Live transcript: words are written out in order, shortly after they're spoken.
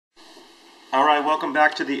All right, welcome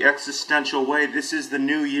back to the Existential Way. This is the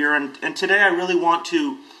new year, and today I really want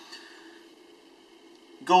to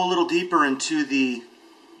go a little deeper into the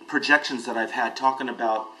projections that I've had, talking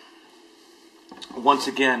about, once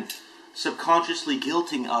again, subconsciously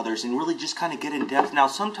guilting others, and really just kind of get in depth. Now,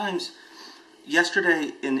 sometimes,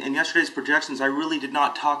 in yesterday's projections, I really did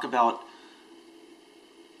not talk about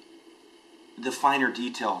the finer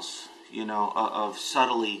details, of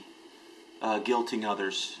subtly guilting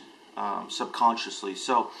others. Subconsciously.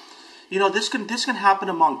 So, this can happen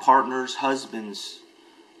among partners, husbands,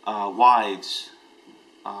 wives,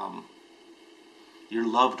 your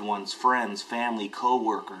loved ones, friends, family,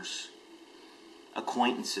 co-workers,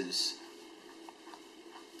 acquaintances,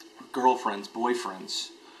 girlfriends, boyfriends.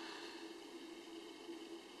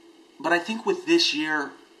 But I think with this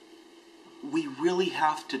year, we really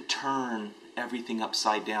have to turn everything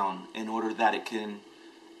upside down in order that it can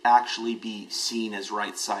actually be seen as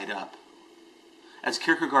right side up. As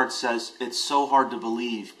Kierkegaard says, it's so hard to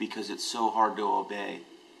believe because it's so hard to obey.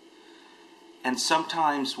 And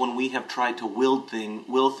sometimes when we have tried to will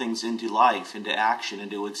things into life, into action,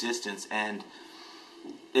 into existence, and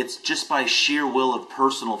it's just by sheer will of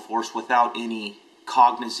personal force without any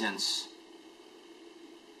cognizance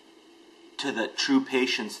to the true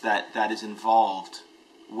patience that is involved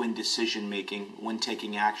when decision making, when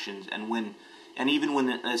taking actions, and even when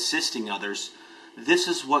assisting others, this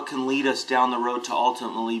is what can lead us down the road to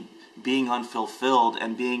ultimately being unfulfilled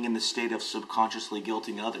and being in the state of subconsciously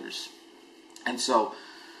guilting others. And so,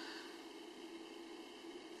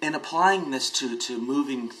 in applying this to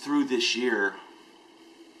moving through this year,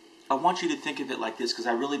 I want you to think of it like this, because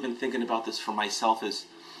I've really been thinking about this for myself, is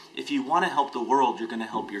if you want to help the world, you're going to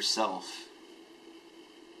help yourself.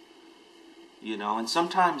 And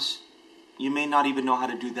sometimes you may not even know how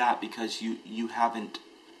to do that because you haven't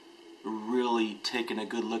really taken a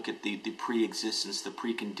good look at the pre-existence, the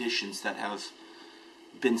preconditions that have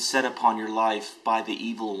been set upon your life by the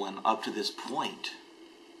evil one up to this point.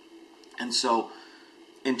 And so,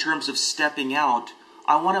 in terms of stepping out,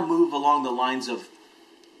 I want to move along the lines of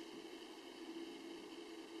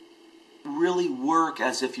really work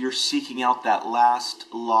as if you're seeking out that last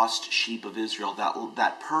lost sheep of Israel,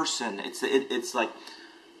 that person. It's like,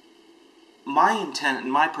 my intent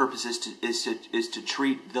and my purpose is to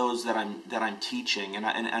treat those that I'm teaching, and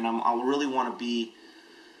I really want to be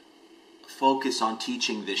focused on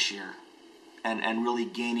teaching this year, and really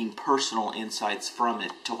gaining personal insights from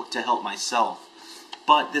it to help myself.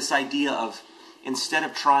 But this idea of, instead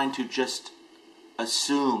of trying to just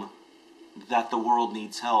assume that the world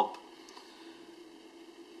needs help,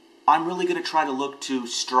 I'm really going to try to look to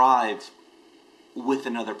strive with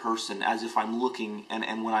another person, as if I'm looking,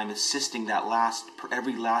 and when I'm assisting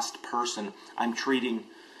every last person, I'm treating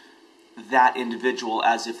that individual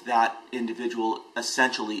as if that individual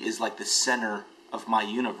essentially is like the center of my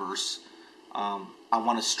universe. I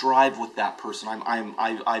want to strive with that person.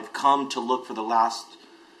 I've come to look for the last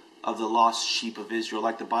of the lost sheep of Israel,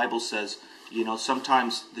 like the Bible says.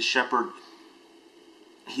 Sometimes the shepherd,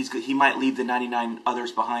 he might leave the 99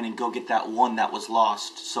 others behind and go get that one that was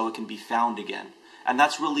lost so it can be found again. And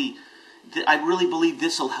that's really, I really believe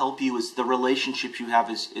this will help you, is the relationship you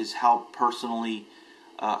have is how personally,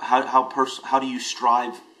 how do you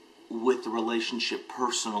strive with the relationship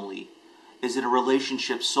personally? Is it a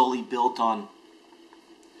relationship solely built on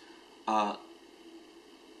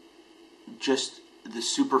just the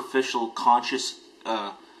superficial conscious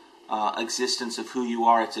existence of who you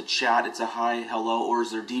are? It's a chat, it's a hi, hello, or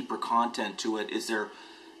is there deeper content to it? Is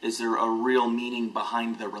there a real meaning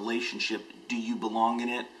behind the relationship? Do you belong in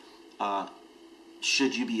it?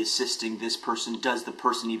 Should you be assisting this person? Does the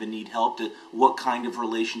person even need help? What kind of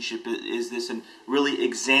relationship is this? And really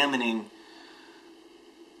examining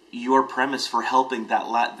your premise for helping that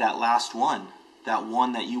last one, that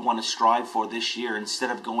one that you want to strive for this year,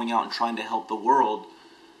 instead of going out and trying to help the world.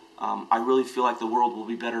 I really feel like the world will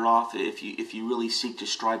be better off if you really seek to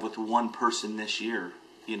strive with one person this year.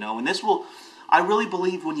 And this will, I really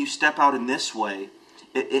believe, when you step out in this way,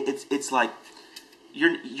 it's like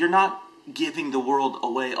you're not giving the world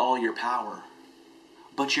away all your power,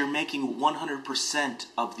 but you're making 100%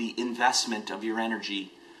 of the investment of your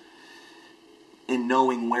energy in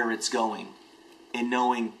knowing where it's going, and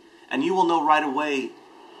you will know right away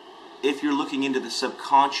if you're looking into the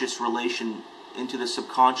subconscious relation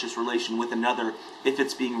with another, if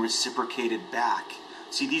it's being reciprocated back.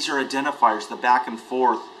 See, these are identifiers, the back and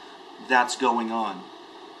forth that's going on.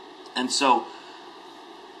 And so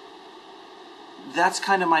that's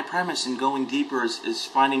kind of my premise in going deeper, is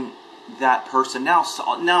finding that person. Now,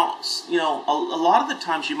 you know, a lot of the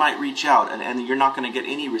times you might reach out and you're not going to get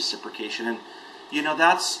any reciprocation. And, you know,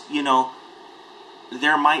 that's, you know, you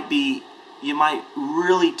might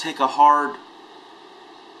really take a hard,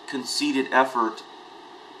 conceited effort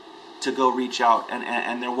to go reach out,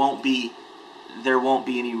 and there won't be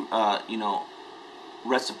any, you know,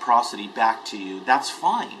 reciprocity back to you. That's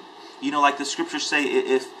fine. You know, like the scriptures say,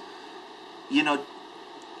 if, you know,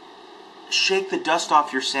 shake the dust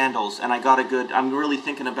off your sandals. And I'm really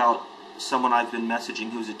thinking about someone I've been messaging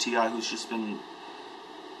who's a TI who's just been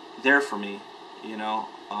there for me, you know,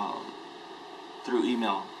 through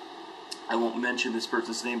email. I won't mention this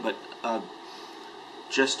person's name, but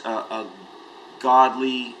just a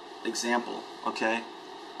godly example, okay,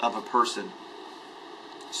 of a person.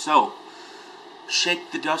 So,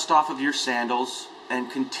 shake the dust off of your sandals and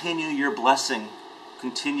continue your blessing.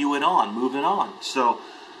 Continue it on, move it on. So,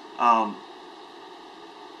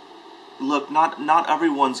 look, not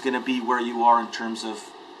everyone's going to be where you are in terms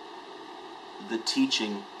of the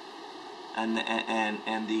teaching and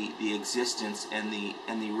the existence and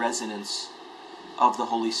the resonance of the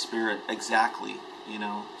Holy Spirit exactly, you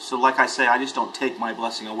know. So, like I say, I just don't take my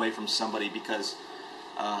blessing away from somebody because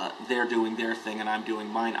they're doing their thing and I'm doing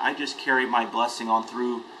mine. I just carry my blessing on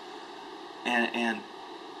through, and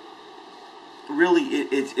really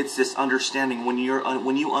it's this understanding. When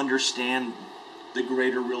you understand the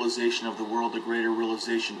greater realization of the world, the greater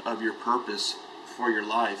realization of your purpose for your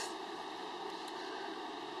life,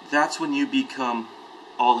 that's when you become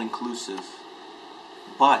all-inclusive.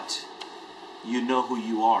 But you know who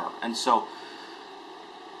you are. And so,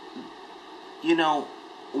 you know,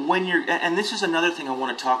 when you're, and this is another thing I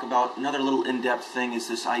want to talk about, another little in-depth thing, is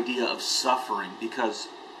this idea of suffering. Because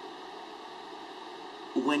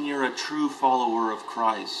when you're a true follower of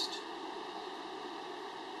Christ,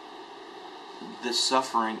 the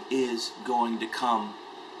suffering is going to come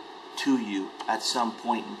to you at some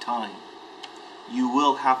point in time. You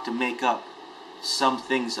will have to make up some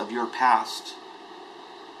things of your past,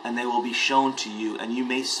 and they will be shown to you, and you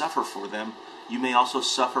may suffer for them. You may also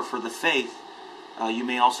suffer for the faith. You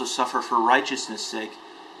may also suffer for righteousness' sake.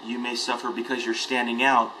 You may suffer because you're standing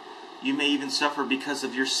out. You may even suffer because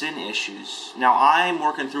of your sin issues. Now, I'm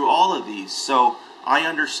working through all of these, so I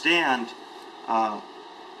understand, and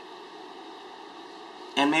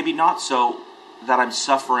maybe not so, that I'm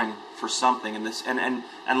suffering for something. And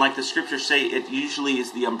like the scriptures say, it usually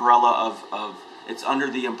is the umbrella of it's under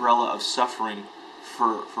the umbrella of suffering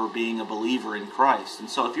for being a believer in Christ. And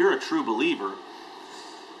so if you're a true believer,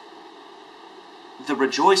 the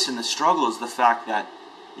rejoice in the struggle is the fact that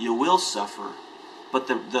you will suffer. But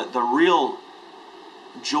the real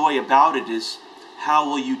joy about it is, how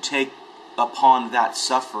will you take upon that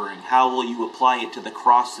suffering? How will you apply it to the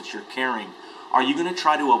cross that you're carrying? Are you going to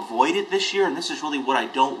try to avoid it this year? And this is really what I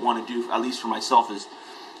don't want to do, at least for myself, is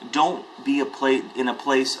don't be in a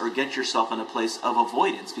place or get yourself in a place of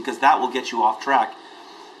avoidance, because that will get you off track.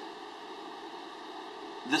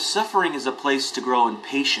 The suffering is a place to grow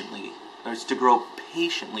impatiently, or it's to grow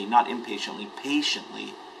patiently, not impatiently,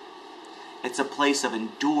 patiently. It's a place of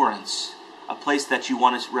endurance, a place that you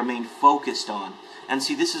want to remain focused on. And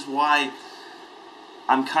see, this is why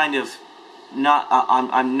I'm kind of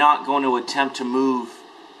I'm not going to attempt to move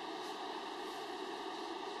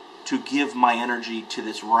to give my energy to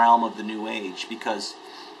this realm of the New Age, because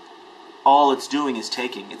all it's doing is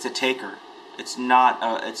taking. It's a taker. It's not.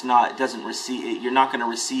 It doesn't receive. You're not going to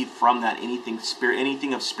receive from that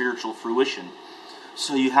anything of spiritual fruition.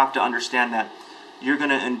 So you have to understand that you're going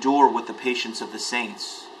to endure with the patience of the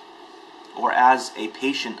saints, or as a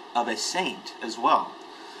patient of a saint as well.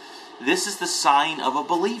 This is the sign of a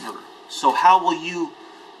believer. So how will you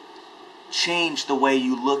change the way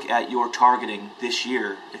you look at your targeting this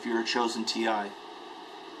year if you're a chosen TI?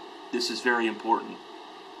 This is very important.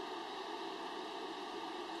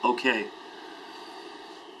 Okay.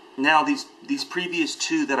 Now these previous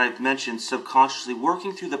two that I've mentioned, subconsciously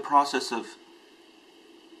working through the process of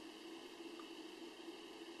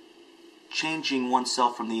changing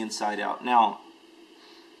oneself from the inside out. Now,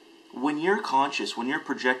 when you're conscious, when you're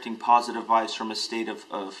projecting positive vibes from a state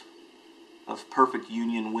of perfect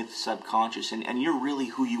union with subconscious, and you're really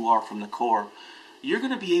who you are from the core, you're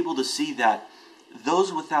going to be able to see that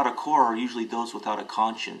those without a core are usually those without a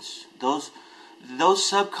conscience. Those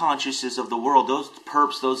subconsciouses of the world, those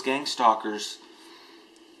perps, those gang stalkers,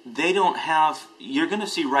 they don't have, you're going to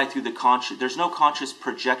see right through the conscious. There's no conscious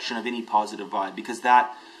projection of any positive vibe, because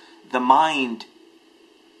the mind,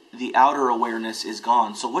 the outer awareness is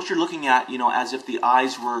gone. So what you're looking at, as if the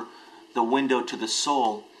eyes were the window to the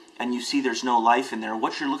soul, and you see there's no life in there,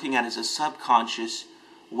 what you're looking at is a subconscious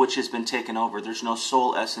which has been taken over. There's no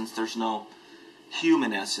soul essence, there's no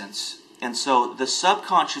human essence. And so the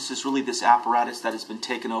subconscious is really this apparatus that has been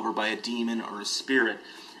taken over by a demon or a spirit.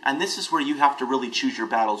 And this is where you have to really choose your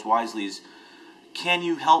battles wisely. Is, can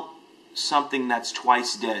you help something that's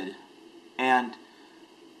twice dead? And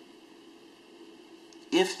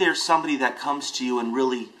if there's somebody that comes to you and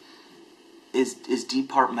really is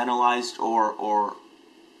departmentalized or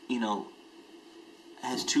you know,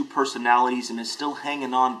 has two personalities and is still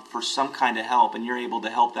hanging on for some kind of help, and you're able to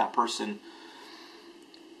help that person,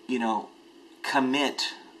 you know,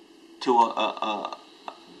 commit to a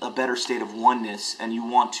better state of oneness, and you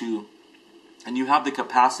want to, and you have the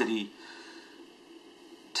capacity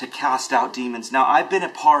to cast out demons. Now, I've been a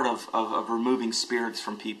part of removing spirits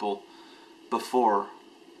from people before,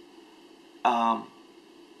 but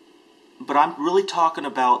I'm really talking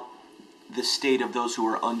about the state of those who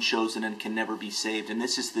are unchosen and can never be saved. And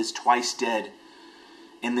this is this twice dead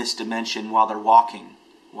in this dimension while they're walking,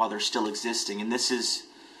 while they're still existing. And this is,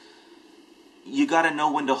 you got to know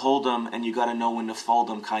when to hold them and you got to know when to fold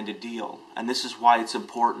them kind of deal. And this is why it's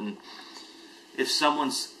important. If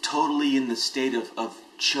someone's totally in the state of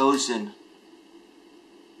chosen,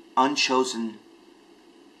 unchosen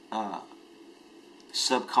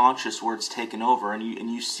subconscious where it's taken over, and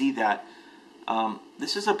you see that,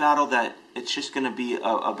 this is a battle that it's just going to be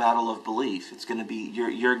a battle of belief. It's going to be,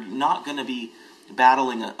 you're not going to be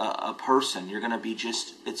battling a person. You're going to be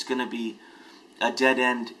just, it's going to be a dead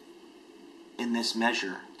end in this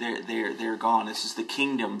measure. They're gone. This is the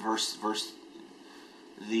kingdom versus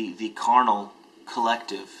the carnal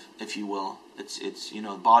collective, if you will. It's you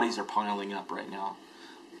know, bodies are piling up right now.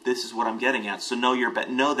 This is what I'm getting at. So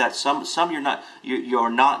know that some you're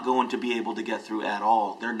not going to be able to get through at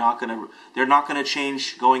all. They're not going to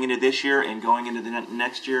change going into this year and going into the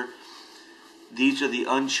next year. These are the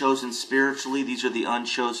unchosen spiritually. These are the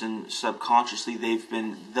unchosen subconsciously. They've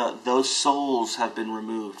been those souls have been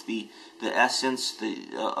removed. The essence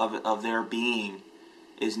of their being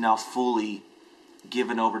is now fully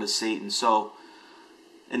given over to Satan. So,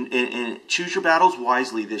 and choose your battles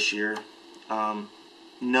wisely this year.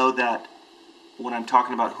 Know that when I'm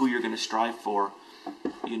talking about who you're going to strive for,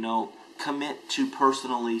 you know, commit to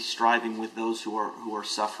personally striving with those who are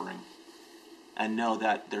suffering, and know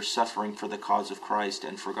that they're suffering for the cause of Christ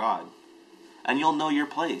and for God. And you'll know your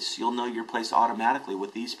place. You'll know your place automatically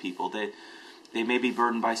with these people. They may be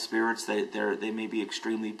burdened by spirits. They may be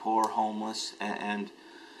extremely poor, homeless, and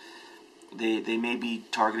they may be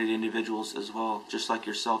targeted individuals as well, just like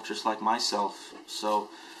yourself, just like myself. So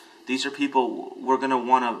these are people we're going to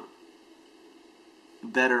want to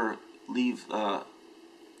better leave,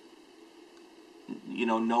 you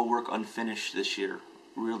know, no work unfinished this year.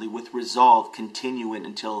 Really, with resolve, continue it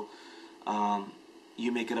until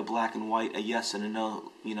you make it a black and white, a yes and a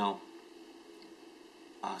no, you know,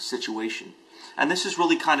 situation. And this is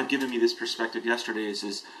really kind of giving me this perspective yesterday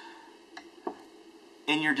is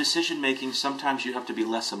in your decision making, sometimes you have to be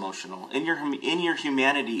less emotional. In your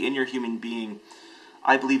humanity, in your human being,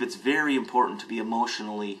 I believe it's very important to be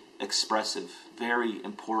emotionally expressive. Very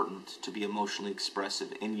important to be emotionally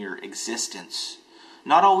expressive in your existence.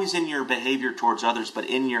 Not always in your behavior towards others, but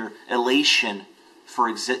in your elation for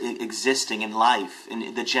existing in life,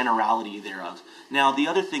 in the generality thereof. Now, the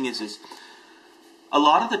other thing is a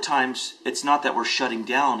lot of the times it's not that we're shutting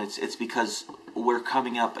down. It's because we're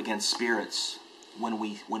coming up against spirits when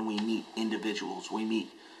we meet individuals. We meet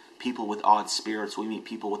people with odd spirits. We meet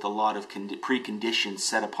people with a lot of preconditions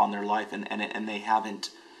set upon their life, and they haven't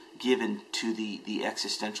given to the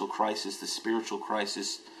existential crisis, the spiritual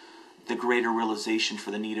crisis, the greater realization for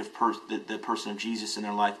the need of the person of Jesus in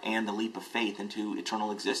their life, and the leap of faith into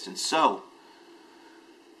eternal existence. So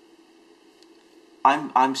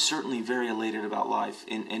I'm certainly very elated about life.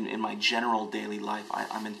 In my general daily life,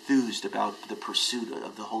 I'm enthused about the pursuit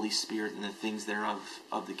of the Holy Spirit and the things thereof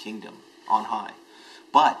of the kingdom on high.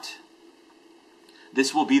 But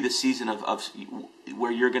this will be the season of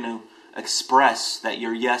where you're going to express that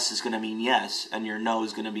your yes is going to mean yes and your no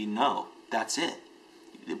is going to be no. That's it.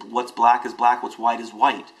 What's black is black, what's white is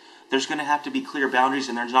white. There's going to have to be clear boundaries,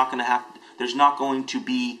 and there's not going to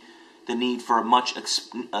be the need for much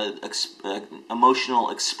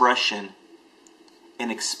emotional expression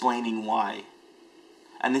in explaining why.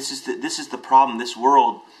 And this is the problem. This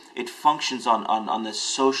world, it functions on this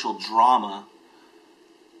social drama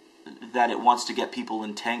that it wants to get people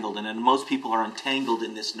entangled in. And most people are entangled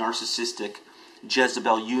in this narcissistic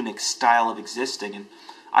Jezebel eunuch style of existing. And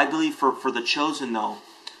I believe for the chosen, though,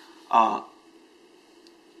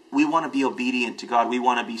 we want to be obedient to God. We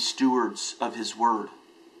want to be stewards of His Word.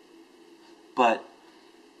 But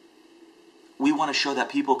we want to show that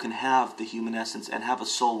people can have the human essence and have a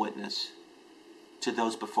soul witness to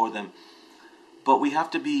those before them. But we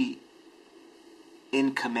have to be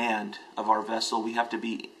in command of our vessel. We have to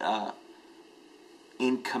be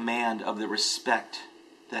in command of the respect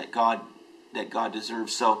that God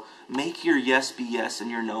deserves. So make your yes be yes and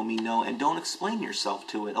your no be no, and don't explain yourself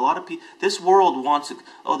to it. A lot of people, this world wants,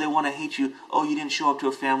 they want to hate you. Oh, you didn't show up to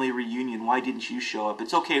a family reunion. Why didn't you show up?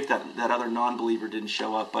 It's okay if that other non-believer didn't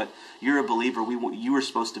show up, but you're a believer. You were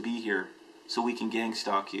supposed to be here so we can gang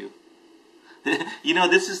stalk you.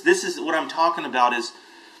 This is what I'm talking about is,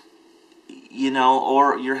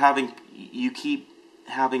 or you keep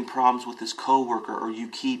having problems with this coworker, or you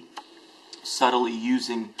keep subtly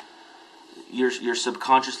using, you're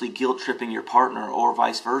subconsciously guilt tripping your partner, or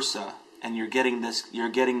vice versa, and you're getting this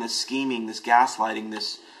scheming, this gaslighting,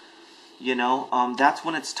 this, that's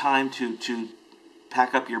when it's time to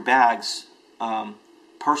pack up your bags,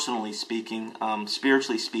 personally speaking,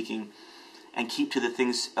 spiritually speaking, and keep to the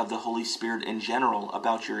things of the Holy Spirit in general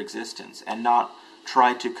about your existence, and not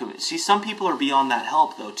try to see. Some people are beyond that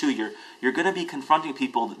help though too. You're going to be confronting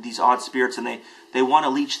people, these odd spirits, and they want to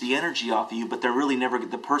leech the energy off of you, but they're really never,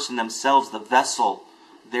 the person themselves, the vessel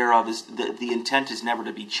thereof, is the intent is never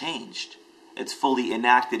to be changed. It's fully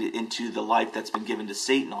enacted into the life that's been given to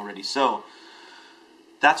Satan already. So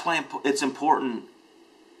that's why it's important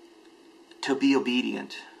to be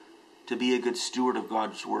obedient, to be a good steward of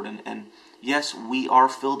God's word, and yes, we are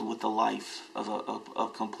filled with the life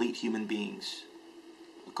of complete human beings,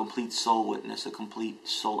 a complete soul witness, a complete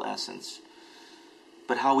soul essence.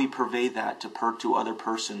 But how we purvey that to other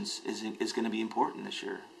persons is going to be important this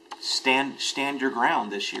year. Stand your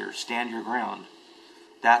ground this year. Stand your ground.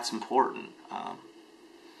 That's important.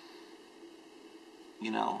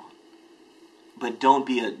 But don't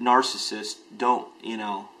be a narcissist. Don't,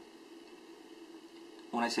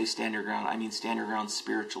 when I say stand your ground, I mean stand your ground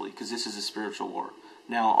spiritually, because this is a spiritual war.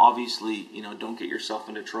 Now, obviously, don't get yourself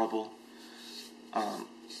into trouble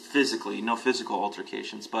physically, no physical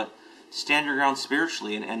altercations, but stand your ground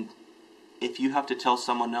spiritually, and if you have to tell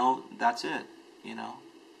someone no, that's it,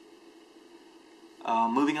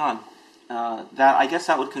 Moving on. I guess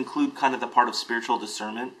that would conclude kind of the part of spiritual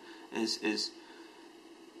discernment, is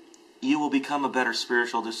you will become a better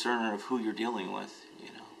spiritual discerner of who you're dealing with,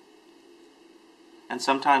 And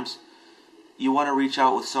sometimes you want to reach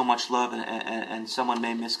out with so much love, and someone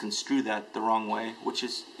may misconstrue that the wrong way, which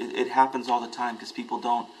is, it happens all the time, because people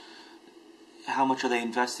don't, how much are they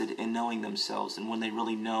invested in knowing themselves, and when they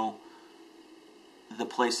really know the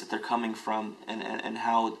place that they're coming from, and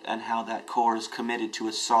how that core is committed to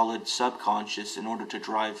a solid subconscious in order to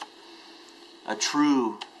drive a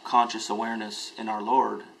true conscious awareness in our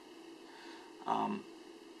Lord.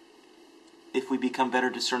 If we become better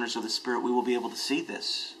discerners of the Spirit, we will be able to see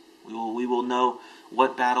this. We will know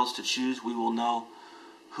what battles to choose. We will know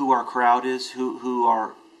who our crowd is,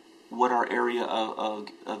 what our area of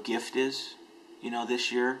gift is,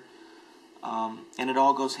 this year. And it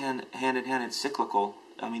all goes hand in hand. It's cyclical.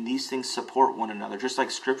 I mean, these things support one another. Just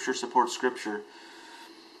like Scripture supports Scripture.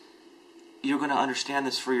 You're going to understand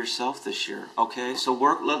this for yourself this year. Okay, so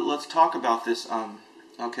let's talk about this.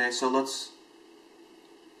 Okay, so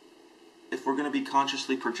if we're going to be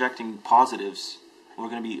consciously projecting positives, we're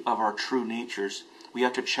going to be of our true natures, we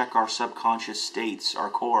have to check our subconscious states, our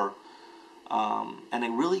core, and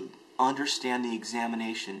then really understand the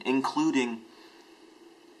examination, including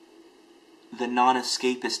the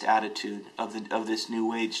non-escapist attitude of this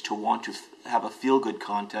new age to want to have a feel-good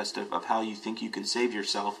contest of how you think you can save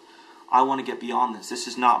yourself. I want to get beyond this. This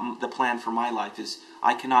is not the plan for my life.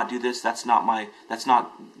 I cannot do this. That's not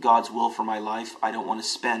God's will for my life. I don't want to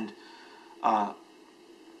spend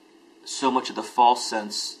so much of the false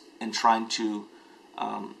sense in trying to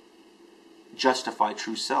justify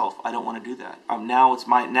true self. I don't want to do that. Now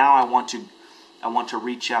I want to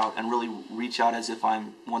reach out, and really reach out as if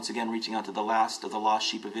I'm once again reaching out to the last of the lost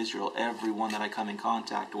sheep of Israel. Everyone that I come in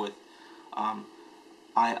contact with,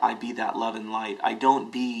 I be that love and light. I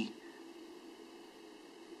don't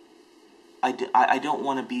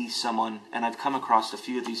want to be someone, and I've come across a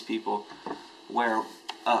few of these people where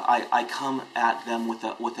I come at them with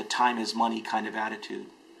a time is money kind of attitude,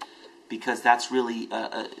 because that's really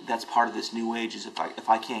that's part of this new age. Is if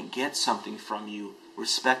I can't get something from you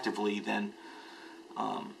respectively, then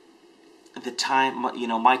the time,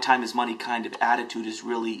 my time is money kind of attitude is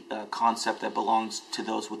really a concept that belongs to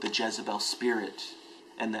those with the Jezebel spirit,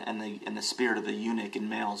 and the spirit of the eunuch in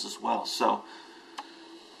males as well. So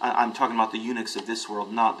I'm talking about the eunuchs of this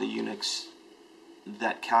world, not the eunuchs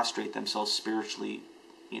that castrate themselves spiritually,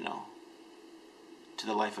 to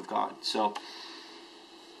the life of God. So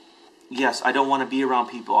yes, I don't want to be around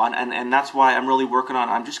people, and that's why I'm really working on.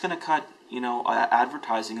 I'm just going to cut,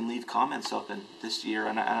 advertising and leave comments open this year,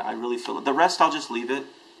 and I really feel it. The rest I'll just leave it.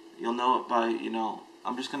 You'll know it by,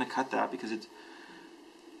 I'm just going to cut that because it's,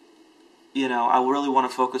 I really want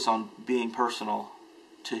to focus on being personal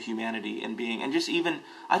to humanity and just even,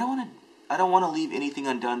 I don't want to leave anything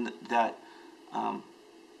undone that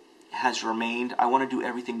has remained. I want to do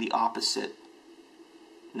everything the opposite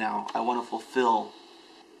now. I want to fulfill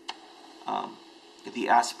the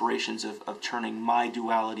aspirations of turning my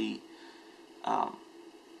duality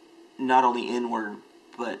not only inward,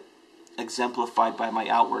 but exemplified by my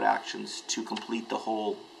outward actions to complete the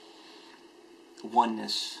whole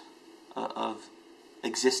oneness of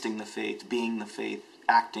existing the faith, being the faith,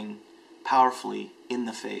 acting powerfully in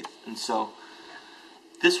the faith. And so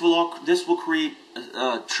this will create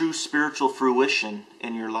a true spiritual fruition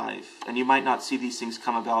in your life. And you might not see these things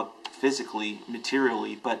come about physically,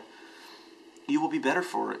 materially, but you will be better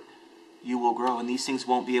for it. You will grow, and these things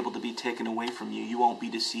won't be able to be taken away from you. You won't be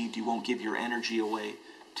deceived. You won't give your energy away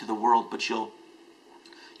to the world, but you'll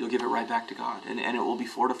give it right back to God, and it will be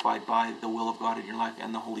fortified by the will of God in your life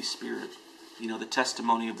and the Holy Spirit. The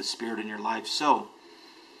testimony of the Spirit in your life. So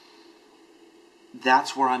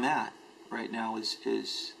that's where I'm at right now,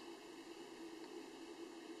 is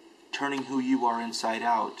turning who you are inside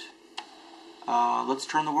out. Let's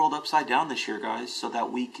turn the world upside down this year, guys, so that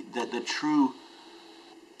that the true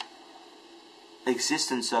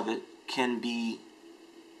existence of it can be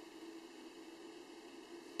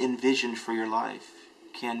envisioned for your life,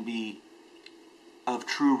 can be of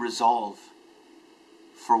true resolve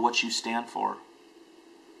for what you stand for.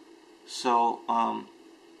 So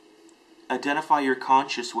identify your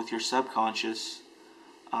conscious with your subconscious.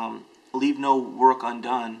 Leave no work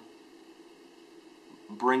undone.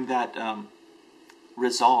 Bring that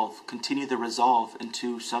resolve, continue the resolve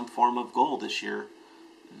into some form of goal this year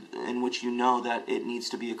in which you know that it needs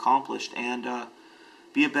to be accomplished, and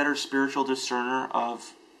be a better spiritual discerner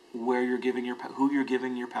of where you're giving who you're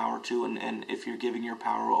giving your power to, and if you're giving your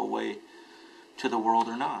power away to the world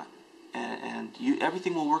or not. And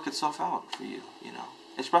everything will work itself out for you,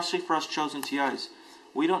 Especially for us chosen TIs.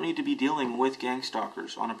 We don't need to be dealing with gang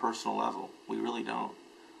stalkers on a personal level. We really don't.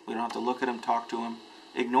 We don't have to look at them, talk to them,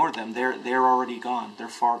 ignore them. They're already gone. They're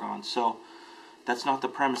far gone. So that's not the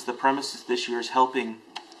premise. The premise this year is helping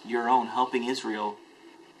Israel,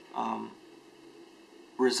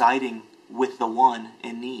 residing with the one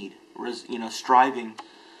in need, striving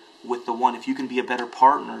with the one. If you can be a better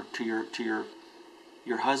partner to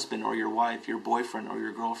your husband or your wife, your boyfriend or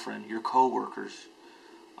your girlfriend, your co-workers,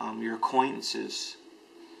 your acquaintances,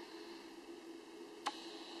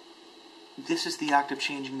 this is the act of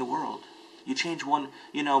changing the world. You change one,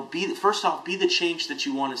 first off, be the change that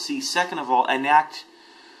you want to see. Second of all, enact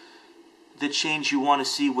the change you want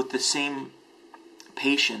to see with the same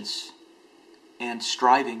patience and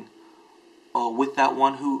striving with that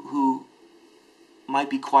one who might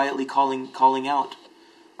be quietly calling out,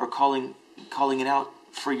 or calling it out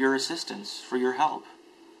for your assistance, for your help,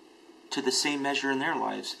 to the same measure in their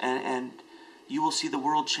lives, and you will see the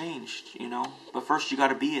world changed, But first you got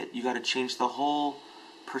to be it. You got to change the whole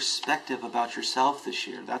perspective about yourself this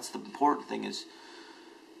year. That's the important thing. Is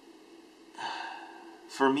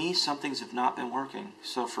for me, some things have not been working.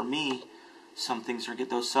 So for me, some things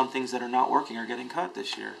that are not working are getting cut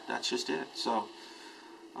this year. That's just it. So,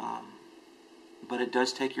 but it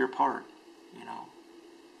does take your part,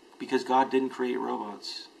 because God didn't create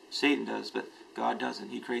robots. Satan does, but God doesn't.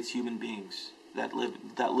 He creates human beings that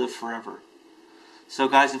live forever. So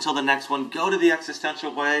guys, until the next one, go to the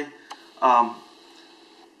Existential Way.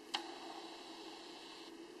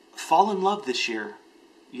 Fall in love this year,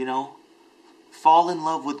 Fall in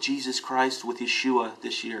love with Jesus Christ, with Yeshua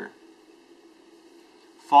this year.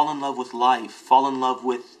 Fall in love with life. Fall in love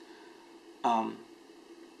with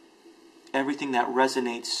everything that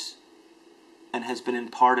resonates and has been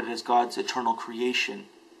imparted as God's eternal creation.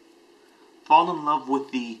 Fall in love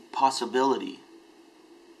with the possibility.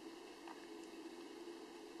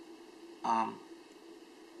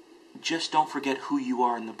 Just don't forget who you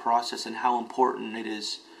are in the process and how important it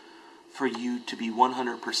is for you to be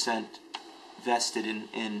 100% vested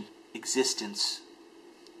in existence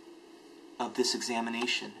of this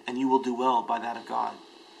examination. And you will do well by that of God.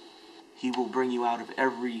 He will bring you out of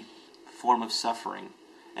every form of suffering.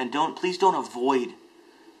 And please don't avoid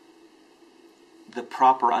the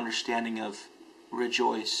proper understanding of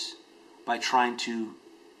rejoice by trying to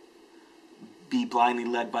be blindly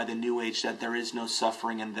led by the New Age that there is no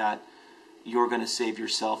suffering and that you're going to save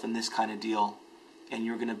yourself and this kind of deal, and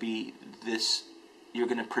you're going to be this you're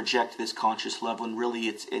going to project this conscious love when really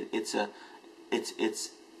it's a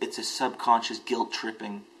subconscious guilt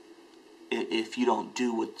tripping if you don't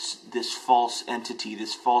do what this false entity,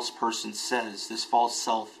 this false person says, this false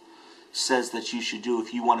self says that you should do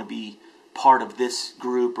if you want to be part of this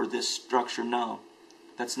group or this structure. No,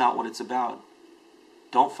 that's not what it's about.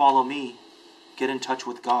 Don't follow me. Get in touch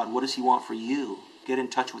with God. What does He want for you? Get in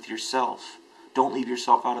touch with yourself. Don't leave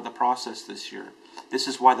yourself out of the process this year. This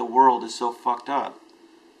is why the world is so fucked up.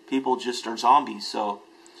 People just are zombies. So,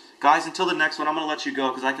 guys, until the next one, I'm going to let you go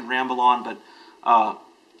because I can ramble on. But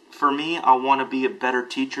for me, I want to be a better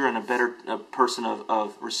teacher and a better person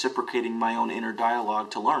of reciprocating my own inner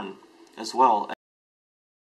dialogue to learn as well.